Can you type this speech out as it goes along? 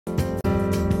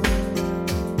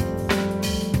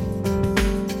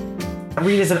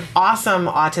Reed is an awesome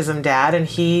autism dad, and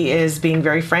he is being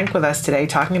very frank with us today,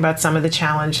 talking about some of the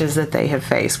challenges that they have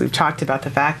faced. We've talked about the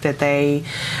fact that they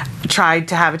tried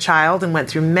to have a child and went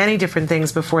through many different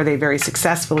things before they very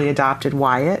successfully adopted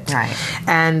Wyatt. Right.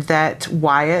 And that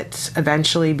Wyatt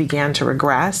eventually began to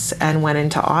regress and went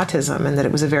into autism, and that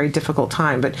it was a very difficult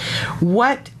time. But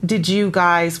what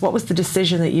was the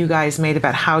decision that you guys made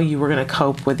about how you were going to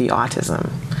cope with the autism?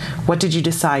 What did you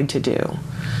decide to do?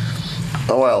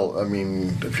 Well, I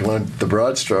mean, if you want the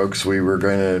broad strokes, we were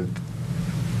going to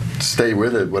stay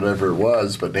with it, whatever it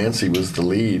was, but Nancy was the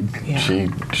lead. Yeah.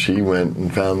 She went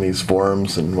and found these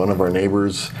forums, and one of our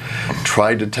neighbors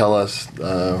tried to tell us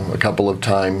a couple of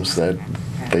times that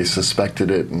they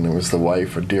suspected it, and it was the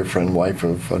wife, a dear friend, wife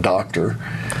of a doctor.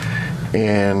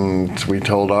 And we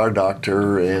told our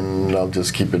doctor, and I'll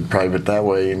just keep it private that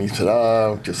way, and he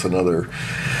said, just another,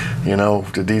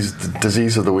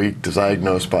 disease of the week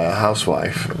diagnosed by a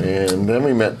housewife. And then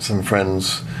we met some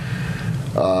friends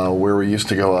where we used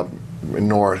to go up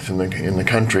north in the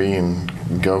country and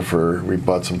we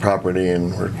bought some property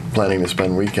and we're planning to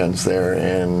spend weekends there,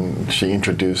 and she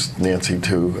introduced Nancy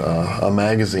to a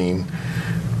magazine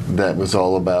that was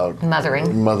all about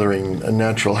mothering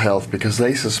natural health, because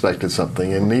they suspected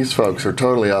something, and these folks are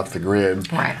totally off the grid.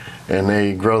 Right. And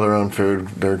they grow their own food,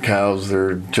 their cows,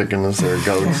 their chickens, their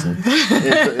goats. And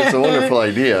it's a wonderful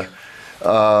idea.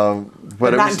 But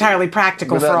not entirely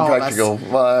practical for all of us.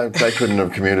 Well, I couldn't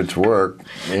have commuted to work.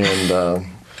 And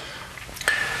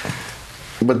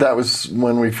but that was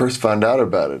when we first found out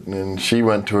about it. And she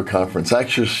went to a conference.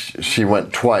 Actually, she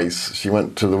went twice. She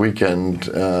went to the weekend,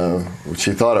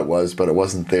 she thought it was, but it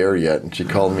wasn't there yet. And she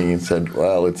called me and said,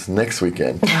 well, it's next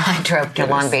weekend. I drove to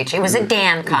Long Beach. It was a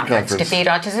DAN conference, Defeat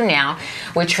Autism Now,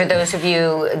 which for those of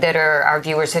you that are our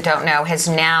viewers that don't know, has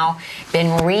now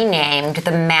been renamed the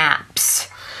MAPS,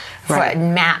 for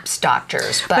MAPS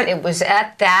doctors. But it was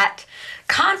at that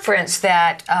conference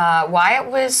that Wyatt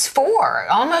was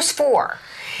almost four.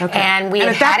 Okay. And we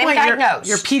had him diagnosed.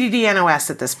 You're PDD-NOS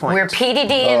at this point. We're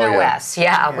PDD-NOS,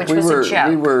 which was a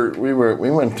joke. We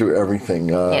went through everything.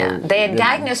 They had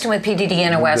diagnosed him with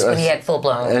PDD-NOS when he had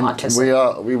full-blown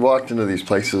autism. We walked into these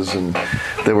places, and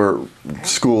there were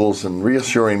schools and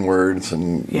reassuring words,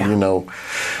 and you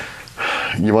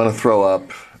want to throw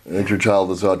up if your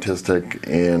child is autistic,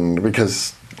 and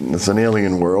because it's an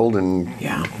alien world, and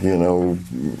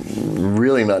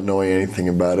really not knowing anything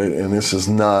about it, and this is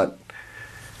not.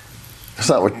 It's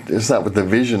not with the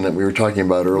vision that we were talking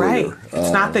about earlier. Right.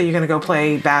 It's not that you're going to go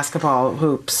play basketball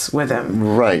hoops with him.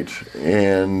 Right.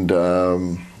 And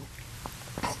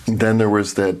then there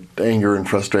was that anger and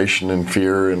frustration and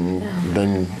fear, and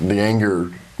then the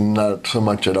anger, not so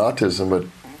much at autism, but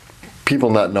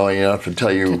people not knowing enough to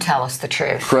tell us the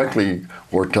truth correctly,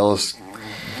 or tell us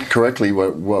correctly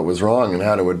what was wrong and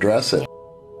how to address it.